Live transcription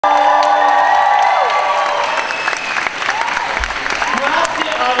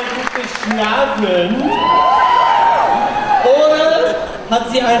geschlafen? Oder hat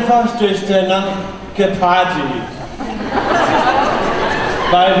sie einfach durch die Nacht gepartyt?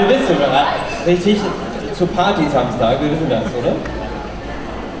 Weil wir wissen, richtig, zu Party Samstag, wir wissen das, oder?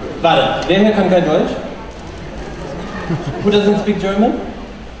 Warte, wer hier kann kein Deutsch? Who doesn't speak German?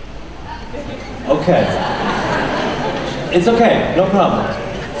 Okay. It's okay, no problem.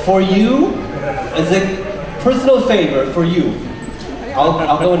 For you, as a personal favor for you,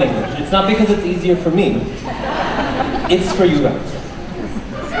 I'll go in English. It's not because it's easier for me. It's for you guys.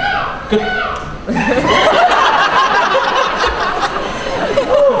 Good.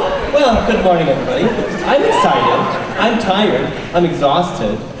 Well, good morning, everybody. I'm excited. I'm tired. I'm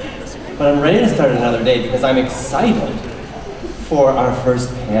exhausted. But I'm ready to start another day because I'm excited for our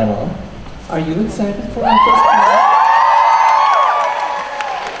first panel. Are you excited for our first panel?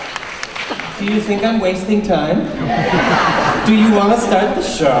 Do you think I'm wasting time? Do you want to start the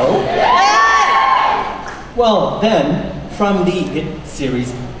show? Well, then, from the hit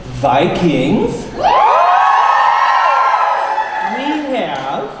series Vikings, we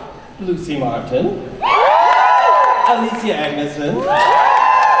have Lucy Martin, Alicia Agneson,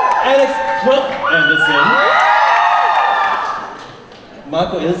 Clive Andersen,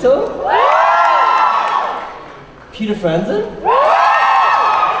 Marco Ilso, Peter Franzen,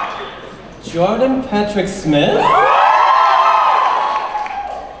 Jordan Patrick Smith.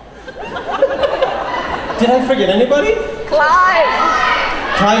 Did I forget anybody?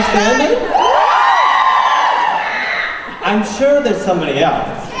 Clive Standen? I'm sure there's somebody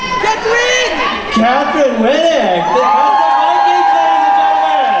else. Katheryn Winnick! The cast of Vikings, ladies and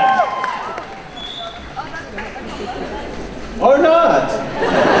gentlemen! Or not.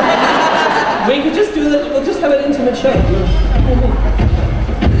 We could just do that, we'll just have an intimate show.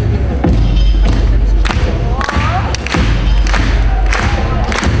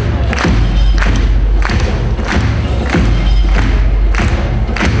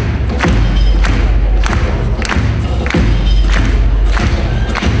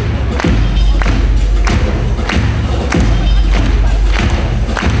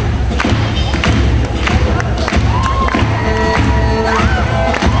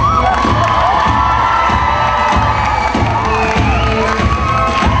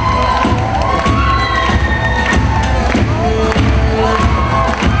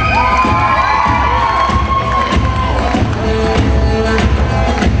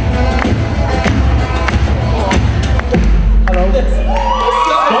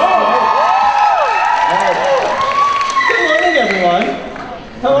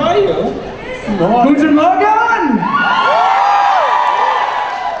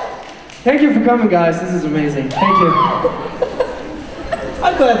 Thank you for coming, guys. This is amazing. Thank you.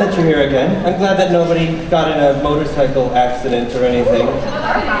 I'm glad that you're here again. I'm glad that nobody got in a motorcycle accident or anything.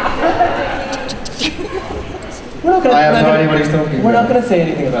 I have no idea what he's talking about. We're not going to say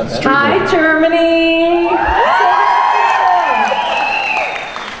anything about that. Hi, Germany!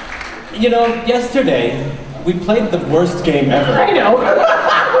 You know, yesterday, we played the worst game ever. I know. We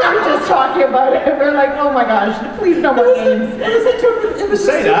were just talking about it. We're like, oh my gosh, please no more games. It was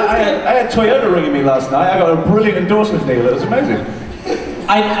say that, I had Toyota ringing me last night. I got a brilliant endorsement deal. It was amazing.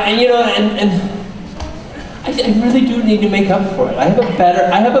 You know, I really do need to make up for it. I have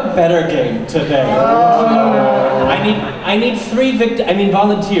a better game today. Oh. I need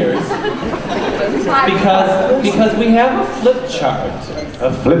volunteers. because we have a flip chart.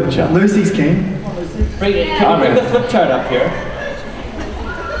 A flip chart. Lucy's game. Can you bring the flip chart up here?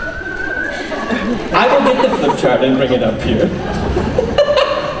 I will get the flip chart and bring it up here.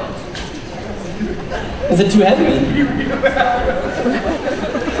 Is it too heavy?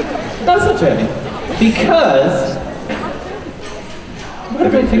 Not so heavy. Because we're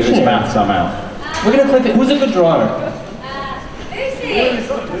going to play Pictionary. Math somehow. We're going to play. Who's a good drawer?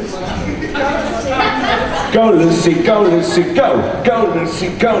 Go, Lucy, go, Lucy, go. Go, Lucy,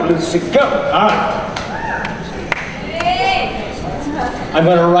 go, Lucy, go. All right. I'm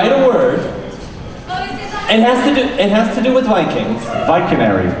going to write a word. It has to do with Vikings.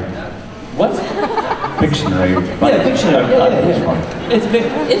 Vikingary. What? Pictionary. Yeah, Pictionary. Yeah.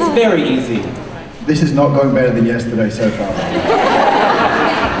 It's very easy. This is not going better than yesterday so far.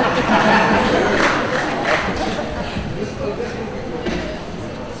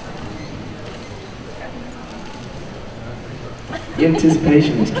 The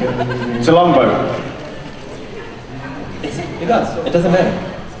anticipation is killing me. It's a longboat. It doesn't matter.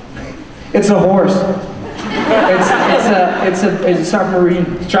 It's a horse. It's a submarine.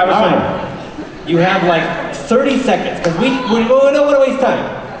 Travis Lane. You have like 30 seconds, because we don't want to waste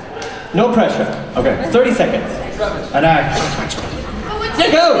time. No pressure. Okay. 30 seconds. An act.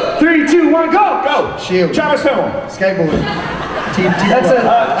 Yeah, go! 3, 2, 1, go! Go! Shield. Travis Fimmel. Skateboard. Team That's it.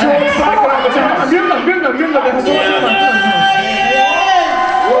 George Michael I'm giving them.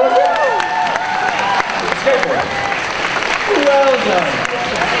 Skateboard. Well done.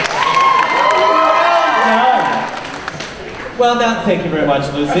 Well now, thank you very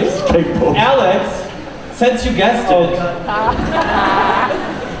much, Lucy. Skateboard. Alex, since you guessed it.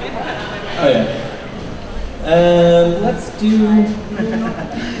 Oh yeah. Let's do...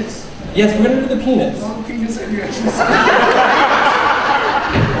 Yes, we're gonna do the penis.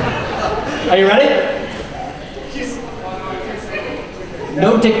 Are you ready?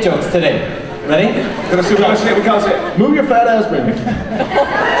 No dick jokes today. Ready? Gonna see, we can't see it. Move your fat ass, baby.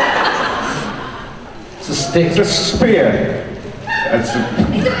 It's a stick. It's a spear. It's a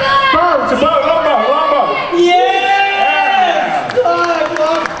boat. It's a boat, longboat. Yes! Good.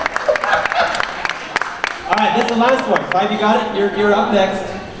 All right, this is the last one. Clive, you got it? You're up next.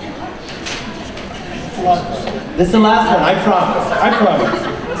 This is the last one, I promise. I promise.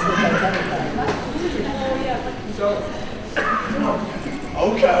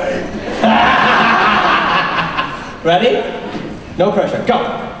 Okay. Ready? No pressure. Go.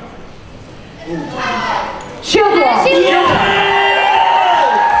 Shield wall. In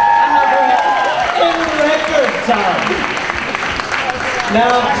record time.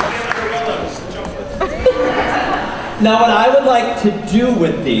 Now what I would like to do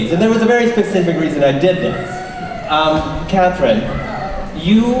with these, and there was a very specific reason I did this. Katheryn,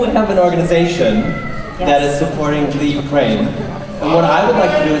 you have an organization that is supporting the Ukraine. And what I would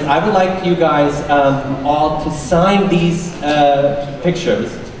like to do is, I would like you guys all to sign these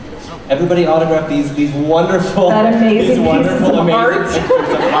pictures. Everybody autograph these wonderful, amazing amazing pieces of art. pictures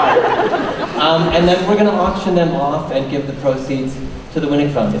of art. And then we're going to auction them off and give the proceeds to the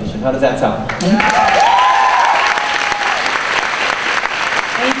Winnick Foundation. How does that sound?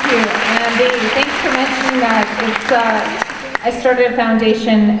 Thank you, Andy. Thanks for mentioning that. I started a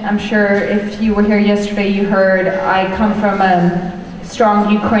foundation. I'm sure if you were here yesterday, you heard I come from a strong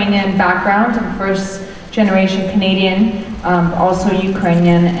Ukrainian background. I'm first generation Canadian, also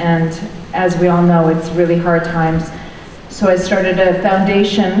Ukrainian, and as we all know, it's really hard times. So I started a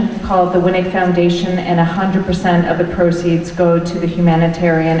foundation called the Winnick Foundation, and 100% of the proceeds go to the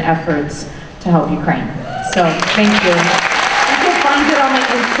humanitarian efforts to help Ukraine. So thank you. You can find it on my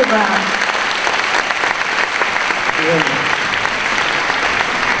Instagram.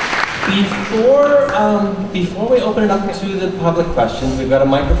 Before we open it up to the public questions, we've got a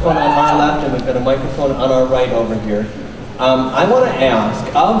microphone on our left and we've got a microphone on our right over here. I want to ask,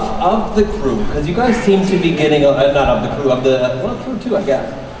 of the crew, because you guys seem to be getting, not of the crew, of the, well, crew too, I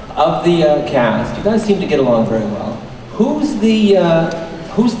guess, of the cast, you guys seem to get along very well. Who's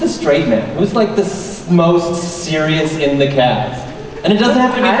the straight man? Who's like the most serious in the cast? And it doesn't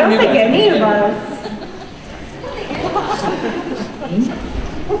have to be I from don't you think guys. any of us.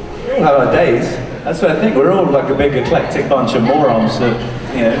 We all have our days. That's what I think. We're all like a big eclectic bunch of morons that,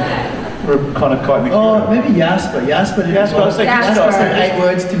 you know, we're kind of quite Oh, maybe Jasper. Jasper did Jasper, I was thinking Jasper Jasper. said 8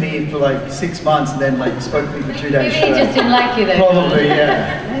 words to me for like 6 months and then like spoke to me for 2 days. Maybe he just didn't like you though. Probably,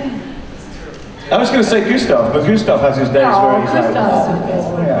 yeah. I was going to say Gustav, but Gustav has his days where he's like,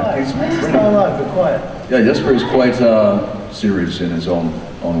 yeah, he's He's really not alive, but quiet. Yeah, Jasper is quite serious in his own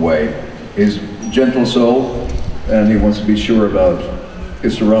way. He's a gentle soul, and he wants to be sure about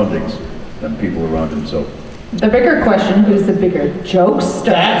his surroundings and people around him. So The bigger question, who's the bigger jokester?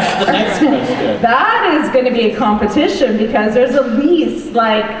 That's the next question. That is going to be a competition because there's at least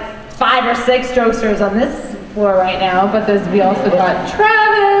like 5 or 6 jokesters on this floor right now, but we also got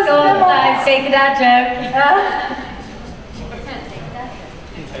Travis. Take that joke.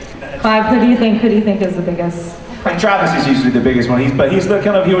 Clive, who do you think is the biggest? Travis is usually the biggest one. He was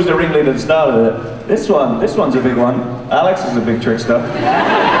the ringleader at the start of it. This one's a big one. Alex is a big trickster.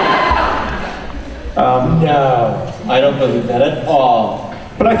 No, I don't believe that at all.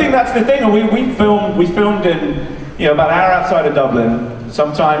 But I think that's the thing. We filmed in, about an hour outside of Dublin.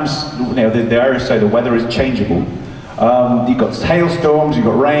 Sometimes, the Irish say the weather is changeable. You've got hailstorms, you've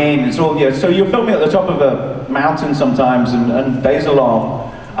got rain. It's all so you're filming at the top of a mountain sometimes, and days are long.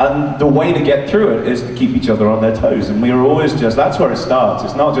 And the way to get through it is to keep each other on their toes. And we are always that's where it starts.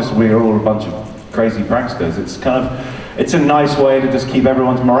 It's not just we're all a bunch of crazy pranksters. It's a nice way to just keep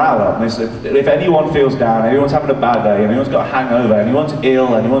everyone's morale up. And if anyone feels down, anyone's having a bad day, anyone's got a hangover, anyone's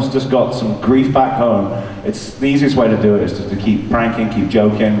ill, anyone's just got some grief back home, it's the easiest way to do it is just to keep pranking, keep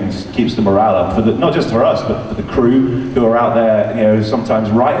joking, and it just keeps the morale up. Not just for us, but for the crew who are out there, sometimes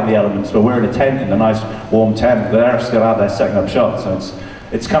right in the elements. But we're in a tent, in a nice warm tent. They're still out there setting up shots. So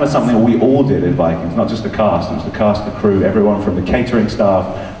it's kind of something that we all did in Vikings, not just the cast. It was the cast, the crew, everyone from the catering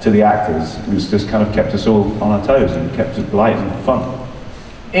staff to the actors. It was just kind of kept us all on our toes and kept it light and fun.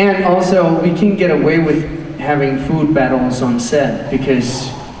 And also, we can get away with having food battles on set because,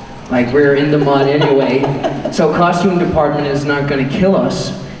 like, we're in the mud anyway. So costume department is not going to kill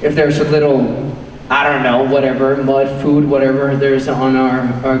us if there's a little, I don't know, whatever, mud, food, whatever there's on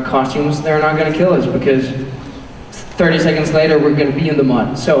our costumes. They're not going to kill us because 30 seconds later we're going to be in the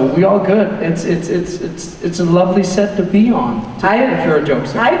mud. So we all good. It's a lovely set to be on. If you're a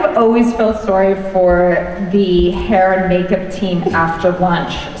jokester. I've always felt sorry for the hair and makeup team after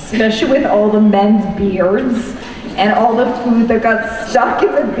lunch, especially with all the men's beards and all the food that got stuck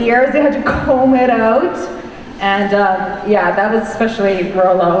in the beards. They had to comb it out. And yeah, that was especially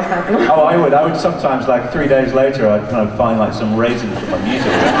Rolo. Oh, I would sometimes, like 3 days later, I'd kind of find like some raisins from my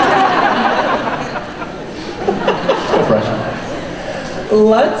music.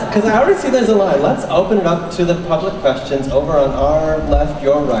 Because I already see there's a line. Let's open it up to the public questions. Over on our left,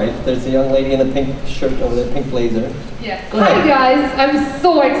 your right, there's a young lady in a pink shirt over there, pink blazer. Yeah. Hi guys, I'm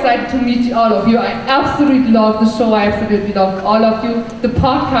so excited to meet all of you. I absolutely love the show. I absolutely love all of you. The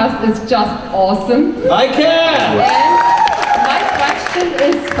podcast is just awesome. I can! And my question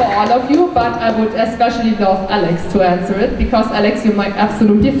is for all of you, but I would especially love Alex to answer it, because Alex, you're my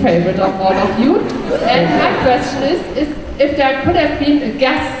absolutely favorite of all of you. And my question is if there could have been a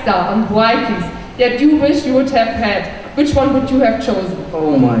guest star on Vikings that you wish you would have had, which one would you have chosen?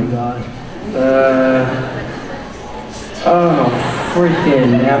 Oh my god. Oh,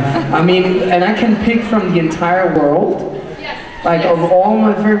 freaking F. I mean, and I can pick from the entire world. Yes. Like, yes. Of all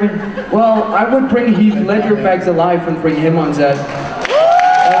my favorite... Well, I would bring Heath Ledger back to life and bring him on set.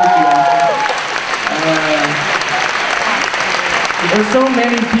 There's so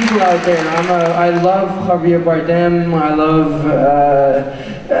many people out there. I love Javier Bardem. I love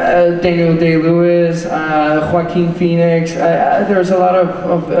Daniel Day-Lewis, Joaquin Phoenix. There's a lot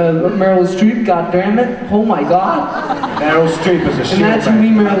of Meryl Streep. God damn it! Oh my God! Meryl Streep is a shield. Imagine me,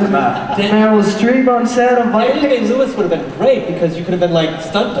 Meryl Streep on set of Vikings. Daniel Day-Lewis would have been great because you could have been like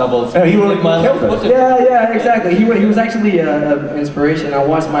stunt doubles. Yeah, he would have killed us. Yeah, exactly. He was actually an inspiration. I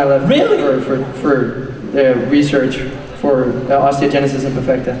watched My Left for research for osteogenesis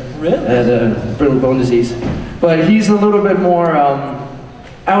imperfecta. Really? Brittle bone disease. But he's a little bit more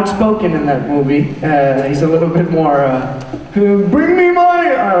outspoken in that movie. He's a little bit more, bring me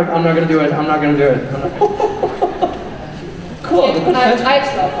my... I'm not gonna do it, I'm not gonna do it. Cool.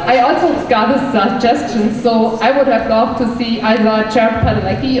 I also got a suggestion, so I would have loved to see either Jared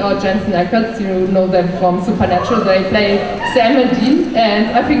Padalecki or Jensen Ackles. You know them from Supernatural. They play Sam and Dean,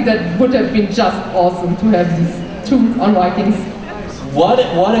 and I think that would have been just awesome to have these two on Vikings. What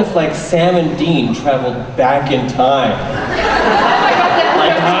if like Sam and Dean traveled back in time?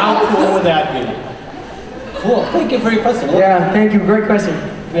 Like how cool would that be? Cool. Thank you for your question. Yeah, thank you. Great question.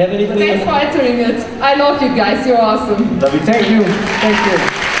 Do we have anybody? Thanks for answering it. I love you guys. You're awesome. Love you. Thank you. Thank you.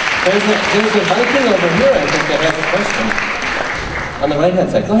 There's a Viking over here, I think, that has a question. On the right hand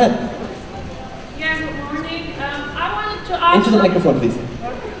side. Go ahead. Yeah, good morning. I wanted to ask... Into the microphone, please.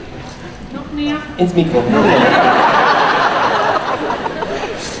 Nog meer? Ins Mikro.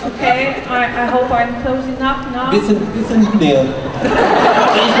 Okay, I hope I'm close enough now. Bisschen näher.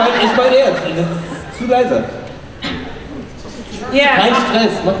 Ich meine ernst, das ist zu leise. Yeah. Kein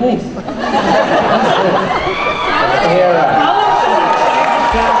Stress, noch nicht. Kein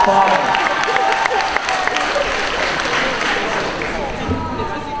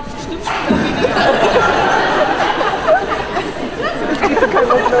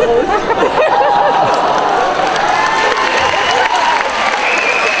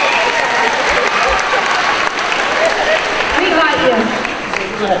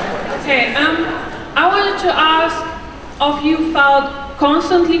Okay, I wanted to ask if you felt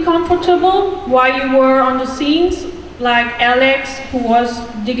constantly comfortable while you were on the scenes, like Alex, who was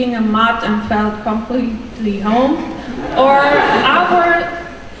digging a mud and felt completely home, or other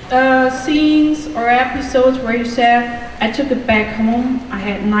scenes or episodes where you said, I took it back home, I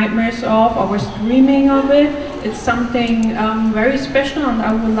had nightmares of, I was dreaming of it. It's something very special, and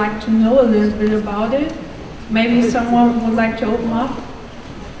I would like to know a little bit about it. Maybe someone would like to open up?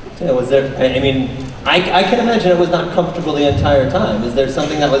 Yeah, was there, I mean, I can imagine it was not comfortable the entire time. Is there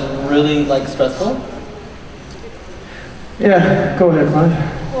something that was really, like, stressful? Yeah, go ahead, Clive.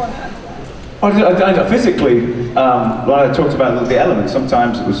 Physically, when I talked about the elements,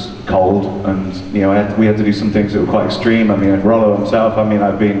 sometimes it was cold, and you know we had to do some things that were quite extreme. I mean, Rollo himself. I mean,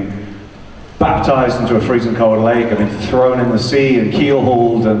 I've been baptized into a freezing cold lake. I've been thrown in the sea and keel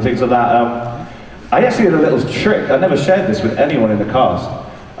hauled and things like that. I actually had a little trick. I never shared this with anyone in the cast.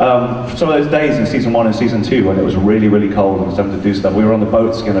 Some of those days in season 1 and season 2 when it was really, really cold and we was having to do stuff, we were on the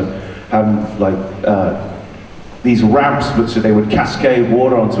boats kind of having like these ramps which they would cascade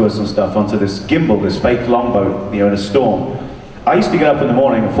water onto us and stuff, onto this gimbal, this fake longboat, you know, in a storm. I used to get up in the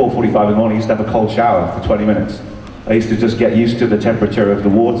morning at 4:45 in the morning, I used to have a cold shower for 20 minutes. I used to just get used to the temperature of the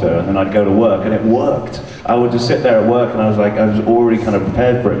water and then I'd go to work and it worked. I would just sit there at work and I was already kind of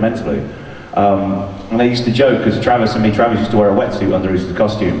prepared for it mentally. And I used to joke, because Travis used to wear a wetsuit under his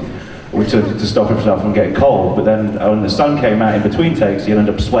costume to stop himself from getting cold, but then when the sun came out in between takes, you'd end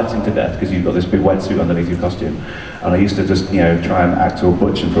up sweating to death because you've got this big wetsuit underneath your costume. And I used to just, you know, try and act all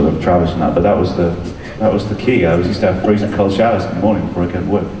butch in front of Travis and that, but that was the key. I used to have freezing cold showers in the morning before I came to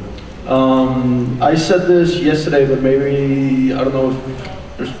work. I said this yesterday, but maybe, I don't know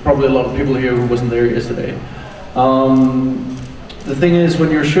if there's probably a lot of people here who wasn't there yesterday. The thing is,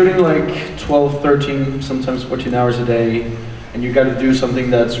 when you're shooting like 12, 13, sometimes 14 hours a day, and you got to do something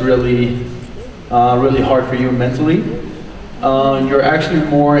that's really, really hard for you mentally, you're actually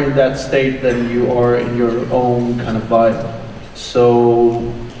more in that state than you are in your own kind of vibe. So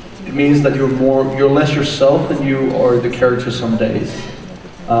it means that you're less yourself than you are the character some days.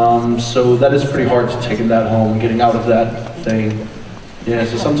 So that is pretty hard to taking that home, getting out of that thing. Yeah,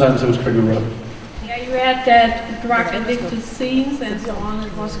 so sometimes it was pretty rough. Yeah, you had that drug addicted scenes and so on.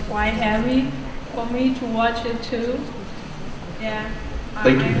 It was quite heavy for me to watch it too. Yeah.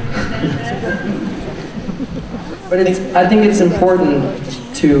 Thank you. But I think it's important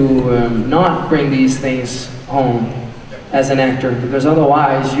to not bring these things home as an actor, because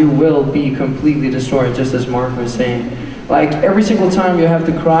otherwise you will be completely destroyed, just as Mark was saying. Like, every single time you have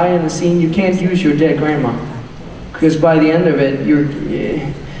to cry in the scene, you can't use your dead grandma. Because by the end of it,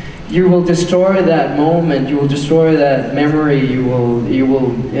 you will destroy that moment, you will destroy that memory, you will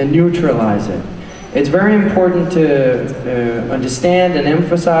neutralize it. It's very important to understand and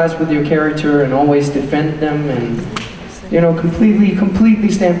emphasize with your character and always defend them and, you know, completely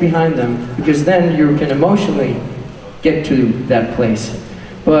stand behind them, because then you can emotionally get to that place.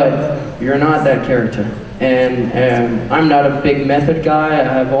 But you're not that character. And I'm not a big method guy. I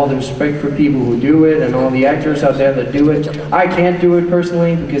have all the respect for people who do it and all the actors out there that do it. I can't do it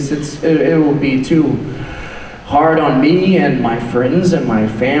personally because it will be too hard on me and my friends and my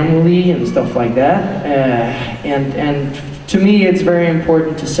family and stuff like that. And to me, it's very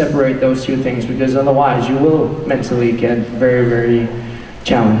important to separate those two things, because otherwise you will mentally get very, very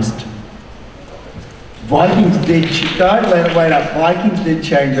challenged. Vikings did, don't let it wait up, Vikings did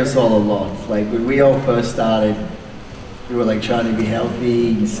change us all a lot. Like when we all first started, we were like trying to be healthy,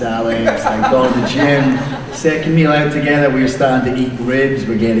 eating salads, like going to the gym. Second meal out together, we were starting to eat ribs,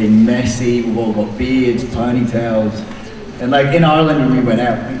 we're getting messy, we've all got beards, ponytails. And like in Ireland when we went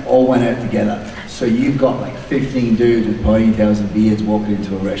out, we all went out together. So you've got like 15 dudes with ponytails and beards walking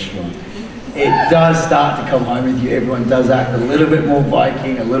into a restaurant. It does start to come home with you. Everyone does act a little bit more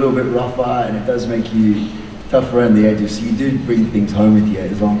Viking, a little bit rougher, and it does make you tough around the edges. So you do bring things home with you,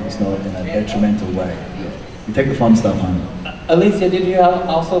 as long as it's not in a detrimental way. You take the fun stuff home. Alicia, did you have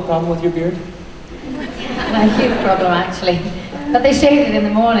also a problem with your beard? A huge problem, actually. But they shaved it in the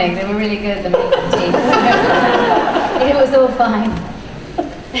morning. They were really good, the makeup team. It was all fine.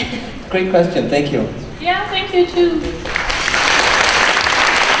 Great question, thank you. Yeah, thank you too.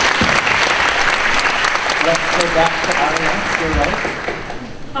 Let's go back to Ariane, you're right.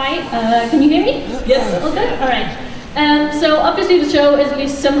 Hi, can you hear me? Yes. Okay, all right. So obviously the show is at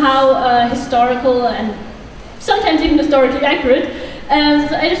least somehow historical and sometimes even historically accurate.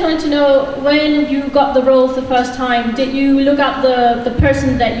 So I just wanted to know, when you got the roles the first time, did you look up the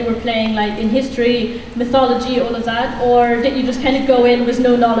person that you were playing, like in history, mythology, all of that, or did you just kind of go in with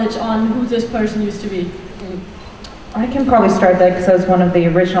no knowledge on who this person used to be? I can probably start that because I was one of the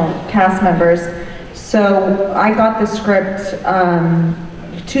original cast members. So I got the script,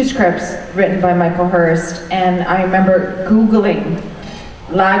 2 scripts written by Michael Hurst, and I remember Googling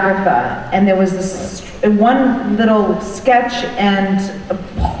Lagertha, and there was this one little sketch and a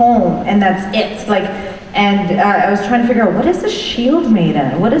poem, and that's it. Like, and I was trying to figure out, what is the shield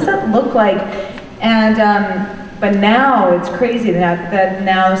maiden? What does that look like? And but now it's crazy that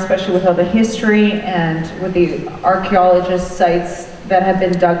now, especially with all the history and with the archaeologist sites that have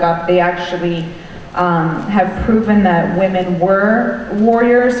been dug up, they actually have proven that women were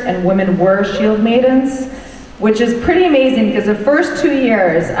warriors and women were shield maidens, which is pretty amazing, because the first 2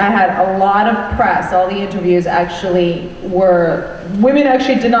 years I had a lot of press. All the interviews actually were, women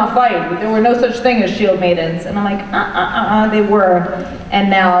actually did not fight. There were no such thing as shield maidens. And I'm like, they were. And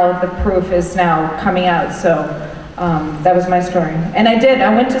now the proof is now coming out. So That was my story. And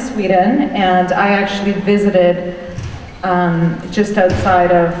I went to Sweden, and I actually visited just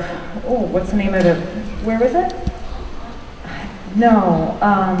outside of, what's the name of it? Where was it? No,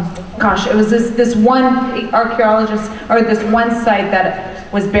 gosh, it was this one archaeologist, or this one site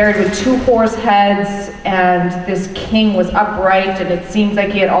that was buried with 2 horse heads, and this king was upright, and it seems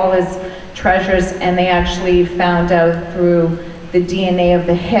like he had all his treasures, and they actually found out through the DNA of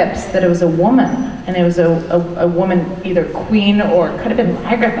the hips that it was a woman, and it was a woman, either queen or it could have been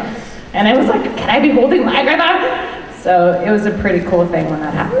Lagertha. And I was like, can I be holding Lagertha? So it was a pretty cool thing when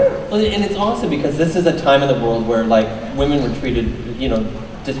that happened. Well, and it's awesome because this is a time in the world where like women were treated, you know,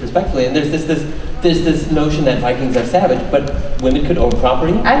 disrespectfully, and there's this notion that Vikings are savage, but women could own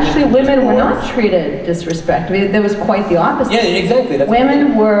property. Actually, women were not treated disrespectfully. There was quite the opposite. Yeah, exactly. That's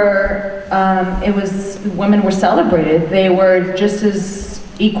women were, women were celebrated. They were just as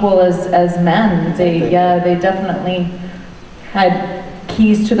equal as men. They definitely had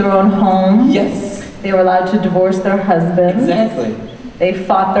keys to their own home. Yes. They were allowed to divorce their husbands. Exactly. They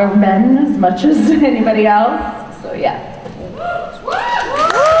fought their men as much as anybody else. So yeah.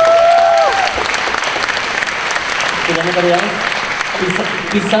 Did anybody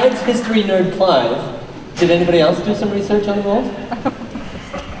else? Besides history nerd Clive, did anybody else do some research on the roles?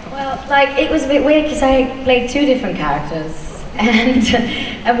 Well, like, it was a bit weird because I played 2 different characters.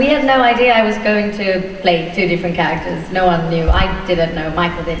 And we had no idea I was going to play 2 different characters. No one knew. I didn't know.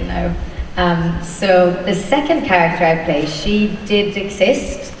 Michael didn't know. So the second character I play, she did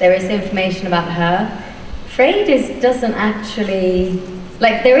exist. There is information about her. Freydis doesn't actually...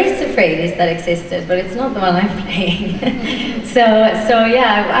 Like, there is a Freydis that existed, but it's not the one I'm playing. so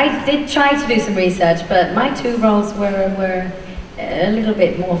yeah, I did try to do some research, but my 2 roles were a little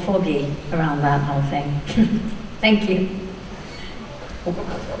bit more foggy around that whole thing. Thank you.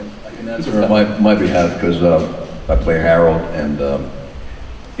 I can answer on my behalf because I play Harold, and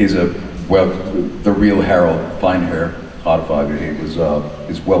he's the real Harold, fine hair, Hotfog. He was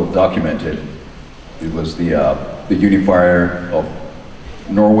is well documented. He was the unifier of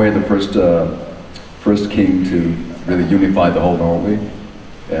Norway, the first king to really unify the whole Norway,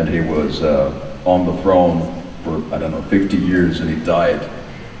 and he was on the throne for, I don't know, 50 years, and he died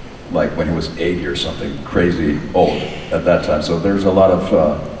like when he was 80 or something, crazy old at that time. So there's a lot of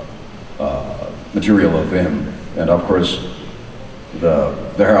material of him, and of course the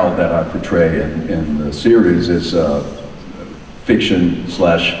Harold that I portray in the series is fiction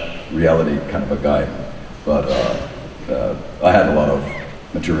 / reality kind of a guy, but I had a lot of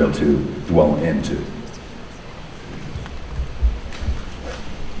material to dwell into.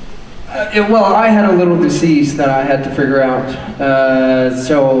 Well, I had a little disease that I had to figure out.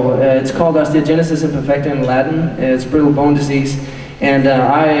 It's called osteogenesis imperfecta in Latin. It's brittle bone disease. And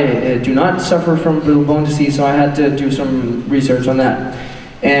I do not suffer from brittle bone disease, so I had to do some research on that.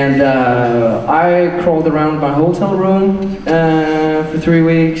 And I crawled around my hotel room for 3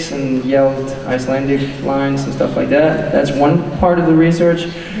 weeks and yelled Icelandic lines and stuff like that. That's one part of the research.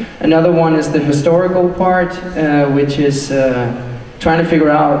 Another one is the historical part, which is trying to figure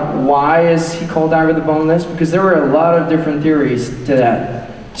out why is he called Ivar the Boneless, because there were a lot of different theories to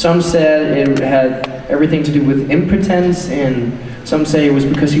that. Some said it had everything to do with impotence, and some say it was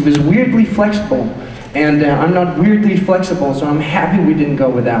because he was weirdly flexible. And I'm not weirdly flexible, so I'm happy we didn't go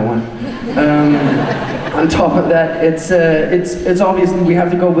with that one. On top of that, it's obviously we have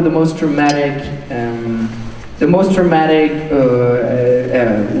to go with the most dramatic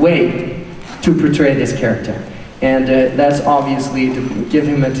way to portray this character. And that's obviously to give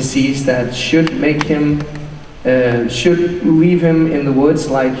him a disease that should make him, should leave him in the woods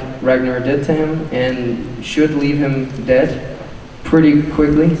like Ragnar did to him, and should leave him dead pretty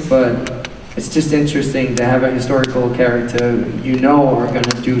quickly, but it's just interesting to have a historical character you know are going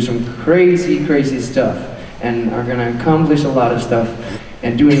to do some crazy, crazy stuff and are going to accomplish a lot of stuff,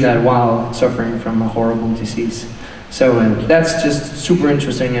 and doing that while suffering from a horrible disease. So that's just super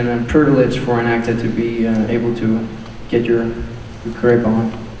interesting and a privilege for an actor to be able to get your career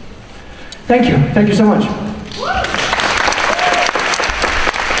going. Thank you so much.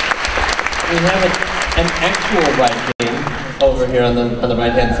 We have an actual Viking over here on the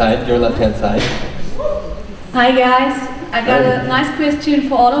right-hand side, your left-hand side. Hi guys, I got a nice question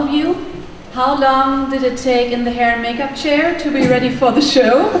for all of you. How long did it take in the hair and makeup chair to be ready for the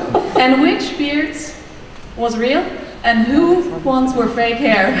show? And which beards was real? And who ones were fake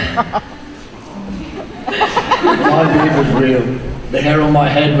hair? My beard was real. The hair on my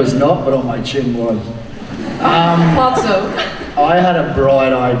head was not, but on my chin was. Thought so. I had a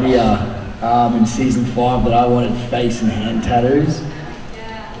bright idea in season 5 that I wanted face and hand tattoos.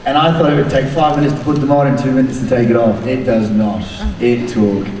 And I thought it would take 5 minutes to put them on and 2 minutes to take it off. It does not. It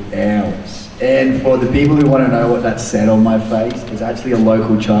took hours. And for the people who want to know what that said on my face, it's actually a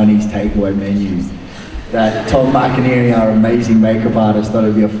local Chinese takeaway menu that Tom McInerney, our amazing makeup artist, thought it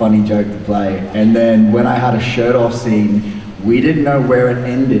would be a funny joke to play. And then when I had a shirt off scene, we didn't know where it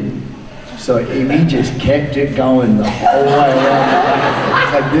ended. So he just kept it going the whole way around.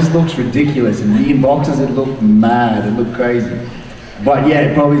 It's like, this looks ridiculous. And in boxes, it looked mad, it looked crazy. But yeah,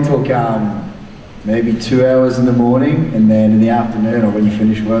 it probably took maybe 2 hours in the morning, and then in the afternoon, or when you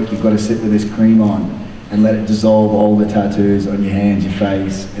finish work, you've got to sit with this cream on and let it dissolve all the tattoos on your hands, your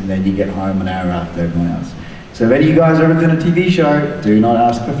face, and then you get home an hour after everyone else. So if any of you guys ever done a TV show, do not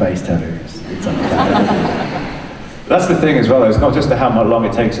ask for face tattoos. It's a bad idea. That's the thing as well, it's not just how long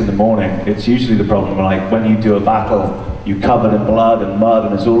it takes in the morning, it's usually the problem, like when you do a battle, you're covered in blood and mud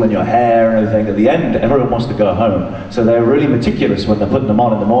and it's all in your hair and everything. At the end, everyone wants to go home. So they're really meticulous when they're putting them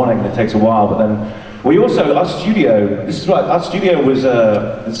on in the morning, and it takes a while, but then we also, our studio, this is right, our studio was,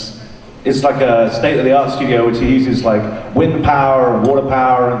 it's like a state-of-the-art studio which uses like wind power and water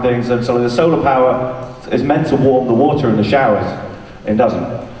power and things, and so the solar power is meant to warm the water in the showers. It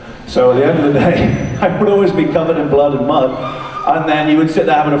doesn't. So at the end of the day, I would always be covered in blood and mud, and then you would sit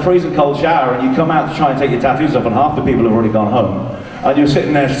there having a freezing cold shower, and you come out to try and take your tattoos off, and half the people have already gone home. And you're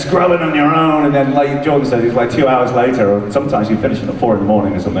sitting there scrubbing on your own, and then like Jordan said, it's like 2 hours later, or sometimes you're finishing at 4 in the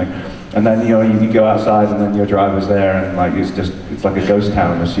morning or something. And then you go outside, and then your driver's there, and like it's like a ghost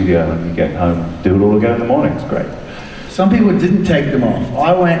town in the studio, and you get home, do it all again in the morning. It's great. Some people didn't take them off.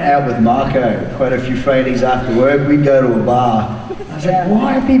 I went out with Marco quite a few Fridays after work. We'd go to a bar. I was like,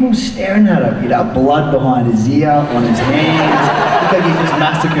 why are people staring at him? He'd have blood behind his ear, on his hands. Looked like he just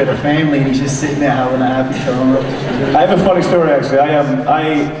massacred a family, and he's just sitting there having a happy time. I have a funny story actually.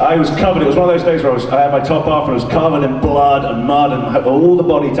 I was covered, it was one of those days where I had my top off and I was covered in blood and mud and all the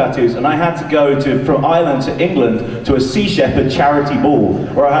body tattoos, and I had to go from Ireland to England to a Sea Shepherd charity ball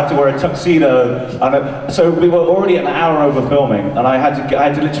where I had to wear a tuxedo, and so we were already an hour over filming, and I had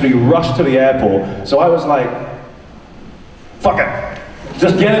to literally rush to the airport. So I was like, fuck it,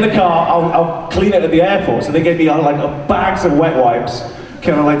 just get in the car, I'll clean it at the airport. So they gave me like bags of wet wipes,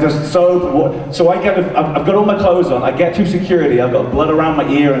 kind of like just soap. So I've got all my clothes on, I get to security, I've got blood around my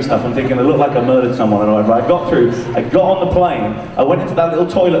ear and stuff, I'm thinking I look like I murdered someone or whatever. I got on the plane, I went into that little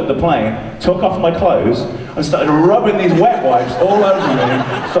toilet at the plane, took off my clothes, and started rubbing these wet wipes all over me.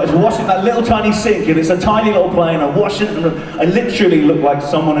 Started washing that little tiny sink, and it's a tiny little plane, I'm washing it, and I literally looked like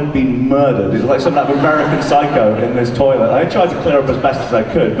someone had been murdered. It was like some kind of American Psycho in this toilet. I tried to clear up as best as I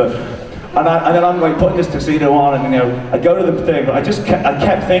could, but and then I'm like putting this tuxedo on, and I go to the thing, but I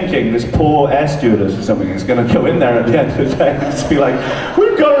kept thinking this poor air stewardess or something is going to go in there at the end of the day and just be like,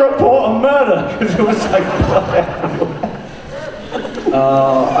 we've got to report a murder, because it was like blood everywhere.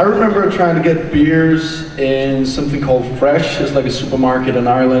 I remember trying to get beers in something called Fresh, it's like a supermarket in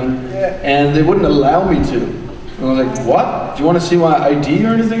Ireland, and they wouldn't allow me to. And I was like, what? Do you want to see my ID or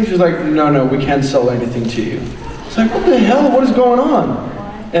anything? She's like, no, we can't sell anything to you. It's like, what the hell, what is going on?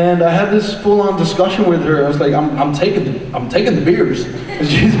 And I had this full-on discussion with her. I was like, I'm taking the beers. And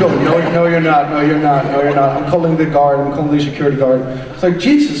she's going, no, you're not, no, you're not, no, you're not. I'm calling the guard, I'm calling the security guard. It's like,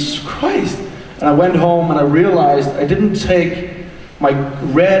 Jesus Christ. And I went home and I realized I didn't take my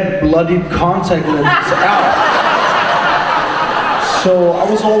red, bloodied contact lenses out. So I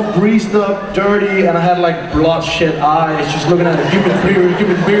was all greased up, dirty, and I had like bloodshot eyes, just looking at it, give me beers, give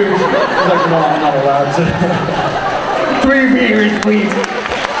me beers. I was like, no, I'm not allowed to. 3 beers, please.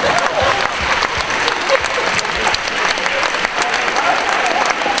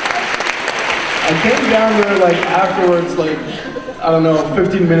 I came down there like afterwards, like, I don't know,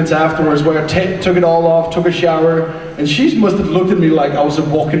 15 minutes afterwards, where I took it all off, took a shower, and she must have looked at me like I was a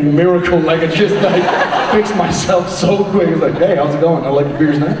walking miracle, like I just like fixed myself so quick. I was like, hey, how's it going? I like the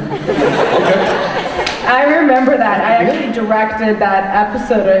beers now. Okay. I remember that. I actually directed that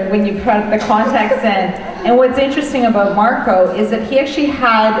episode when you put the contacts in. And what's interesting about Marco is that he actually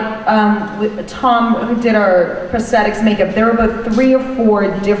had, with Tom, who did our prosthetics makeup, there were about 3 or 4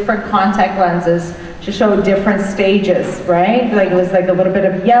 different contact lenses to show different stages, right? Like it was like a little bit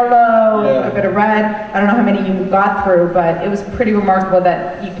of yellow, a little bit of red. I don't know how many you got through, but it was pretty remarkable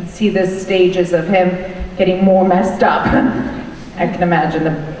that you could see the stages of him getting more messed up. I can imagine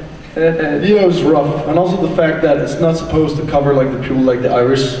Yeah, it was rough, and also the fact that it's not supposed to cover like the pupil, like the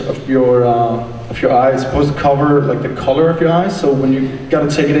iris of your eye. It's supposed to cover like the color of your eyes. So when you gotta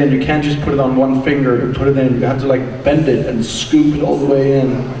take it in, you can't just put it on one finger and put it in. You have to like bend it and scoop it all the way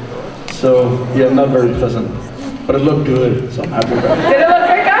in. So yeah, not very pleasant, but it looked good, so I'm happy about it. Did it look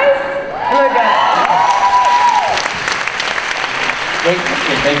good, guys? It looked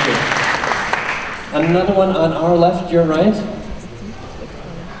good. Thank another one on our left, your right.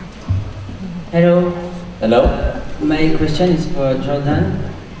 Hello. Hello. My question is for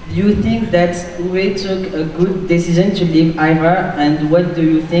Jordan. Do you think that Uwe took a good decision to leave Ivar, and what do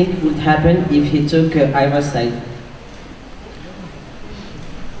you think would happen if he took Ivar's side?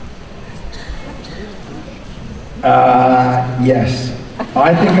 Yes.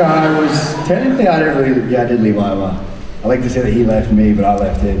 I think I was, technically I did leave Ivar. I like to say that he left me, but I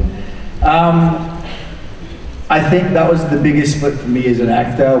left him. I think that was the biggest split for me as an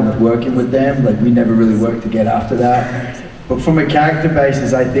actor with working with them. Like, we never really worked together after that. But from a character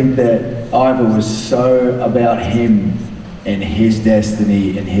basis, I think that Ivar was so about him and his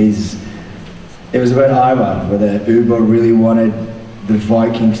destiny and his... It was about Ivar, whether Uber really wanted the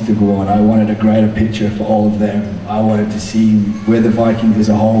Vikings to go on. I wanted a greater picture for all of them. I wanted to see where the Vikings as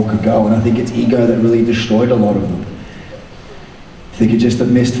a whole could go, and I think it's ego that really destroyed a lot of them. If they could just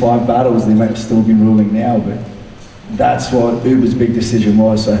have missed 5 battles, they might have still been ruling now, but that's what Uber's big decision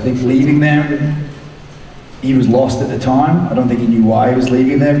was. So I think leaving them, he was lost at the time. I don't think he knew why he was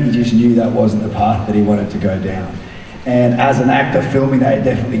leaving them. He just knew that wasn't the path that he wanted to go down. And as an actor filming that, it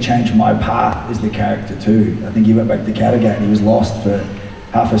definitely changed my path as the character too. I think he went back to Kattegat. He was lost for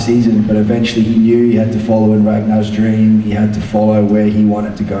half a season, but eventually he knew he had to follow in Ragnar's dream. He had to follow where he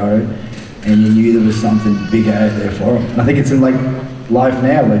wanted to go, and he knew there was something bigger out there for him. And I think it's in like life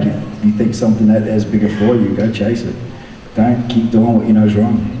now. Like, if you think something out there is bigger for you, go chase it. Don't keep doing what you know is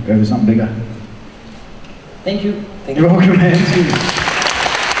wrong. Go for something bigger. Thank you. You're welcome, man.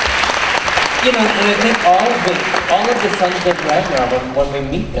 You know, and I think all of the sons of Ragnar, when we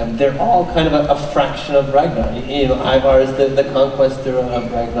meet them, they're all kind of a fraction of Ragnar. You know, Ivar is the conquester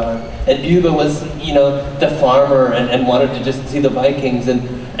of Ragnar, and Uwe was, you know, the farmer and wanted to just see the Vikings, and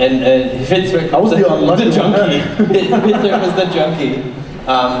Fitzrick was the junkie. Fitzrick was the junkie.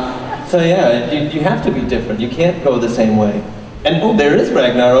 So yeah, you have to be different. You can't go the same way. And oh, there is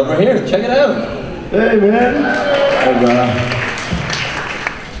Ragnar over here. Check it out. Hey, man.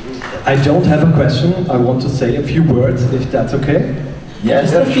 I don't have a question. I want to say a few words, if that's okay.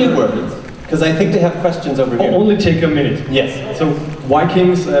 Yes, a few words. Because I think they have questions over here. Only take a minute. Yes. So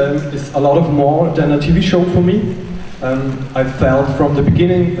Vikings is a lot of more than a TV show for me. I felt from the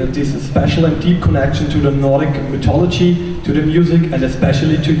beginning that this is a special and deep connection to the Nordic mythology, to the music, and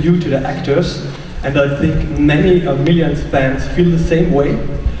especially to you, to the actors. And I think many millions of fans feel the same way.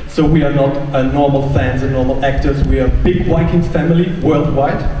 So we are not normal fans and normal actors. We are a big Vikings family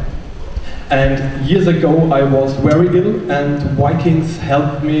worldwide. And years ago I was very ill, and Vikings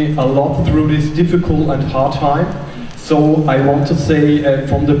helped me a lot through this difficult and hard time. So I want to say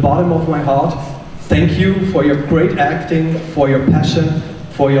from the bottom of my heart, thank you for your great acting, for your passion,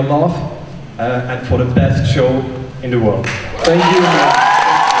 for your love, and for the best show in the world. Thank you.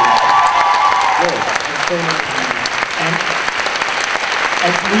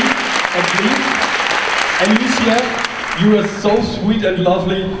 At least, Alicia, you are so sweet and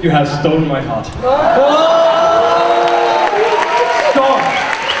lovely, you have stolen my heart. Stop!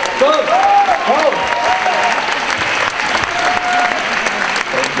 Stop! Oh!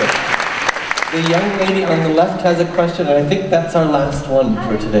 The young lady on the left has a question, and I think that's our last one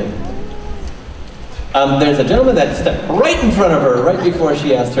for today. There's a gentleman that stepped right in front of her, right before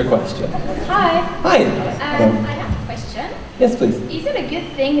she asked her question. Hi. Hi. I have a question. Yes, please. Is it a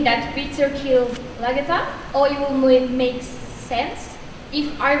good thing that Peter killed Lagertha, or it will make sense if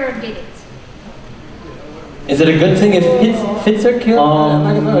Ivar did it? Is it a good thing if Fitzur killed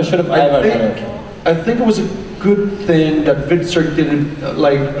Lagertha, or should have Ivar done it? I think it was a good thing that Fitzur didn't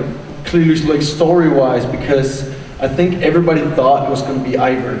clearly story-wise, because I think everybody thought it was going to be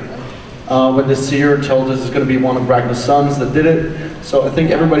Ivar. When the seer told us it's going to be one of Ragnar's sons that did it, so I think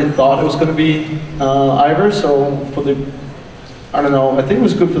everybody thought it was going to be Ivar. So for the, I don't know, I think it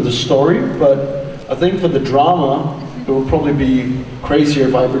was good for the story, but I think for the drama, it would probably be crazier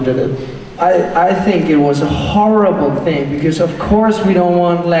if Ivar did it. I think it was a horrible thing, because of course we don't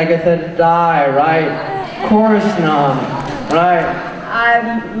want Lagertha to die, right? Of course not, right?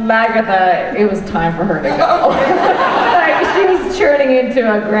 Lagertha, it was time for her to go. Like, she was turning into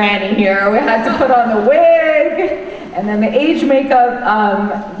a granny here. We had to put on the wig, and then the age makeup.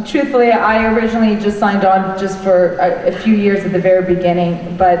 Truthfully, I originally just signed on just for a few years at the very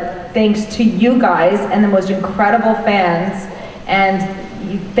beginning, but thanks to you guys and the most incredible fans, and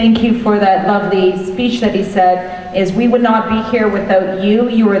thank you for that lovely speech that he said, is we would not be here without you.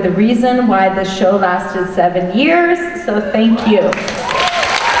 You are the reason why the show lasted 7 years, so thank you.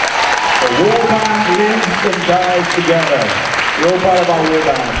 The war band lives and dies together. You're all part of our war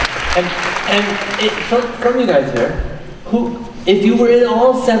band. And from you guys here, If you were in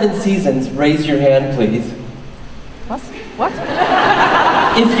all 7 seasons, raise your hand, please. What?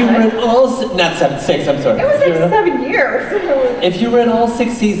 If you were in all, not 6, I'm sorry. It was like 7 years. If you were in all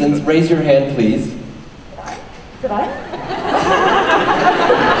 6 seasons, raise your hand, please. Did I?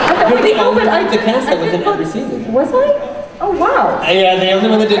 You're the only one of the cast that was in every season. Was I? Oh, wow. Yeah, the only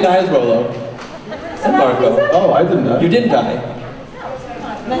one that didn't die was Rolo. And Marco. Oh, I didn't die. You didn't die.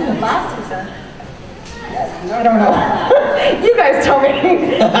 Last season. I don't know. You guys tell me.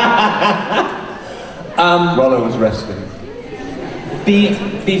 Rollo was resting.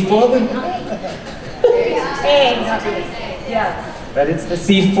 Before we... But it's the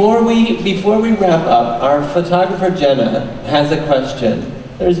Before we wrap up, our photographer Jenna has a question.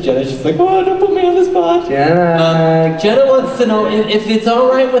 There's Jenna. She's like, oh, don't put me on the spot. Jenna. Jenna wants to know if it's all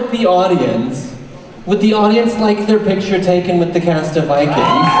right with the audience. Would the audience like their picture taken with the cast of Vikings?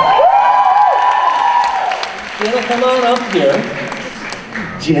 Jenna, come on up here.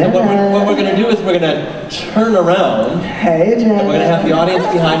 Jenna. So what we're going to do is we're going to turn around. Hey, Jenna. And we're going to have the audience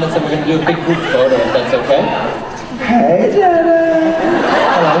behind us, and we're going to do a big group photo, if that's okay. Hey, Jenna.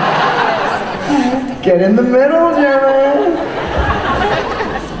 Hello. Get in the middle, Jenna.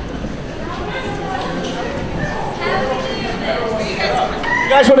 You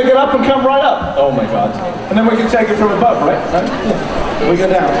guys want to get up and come right up? Oh my God. And then we can take it from above, right? Yeah. We go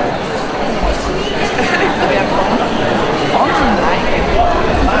down.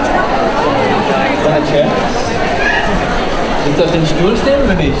 Ist das den Stuhl stehen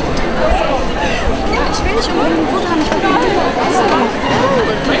oder nicht? Ja, ich will nicht unbedingt ein Foto haben, ich will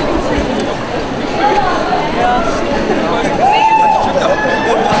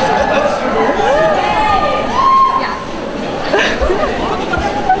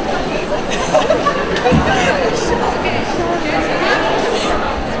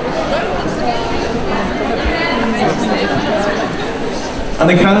On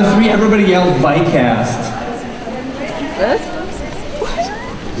the count of 3, everybody yell VIKINGS.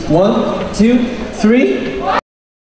 1, 2, 3.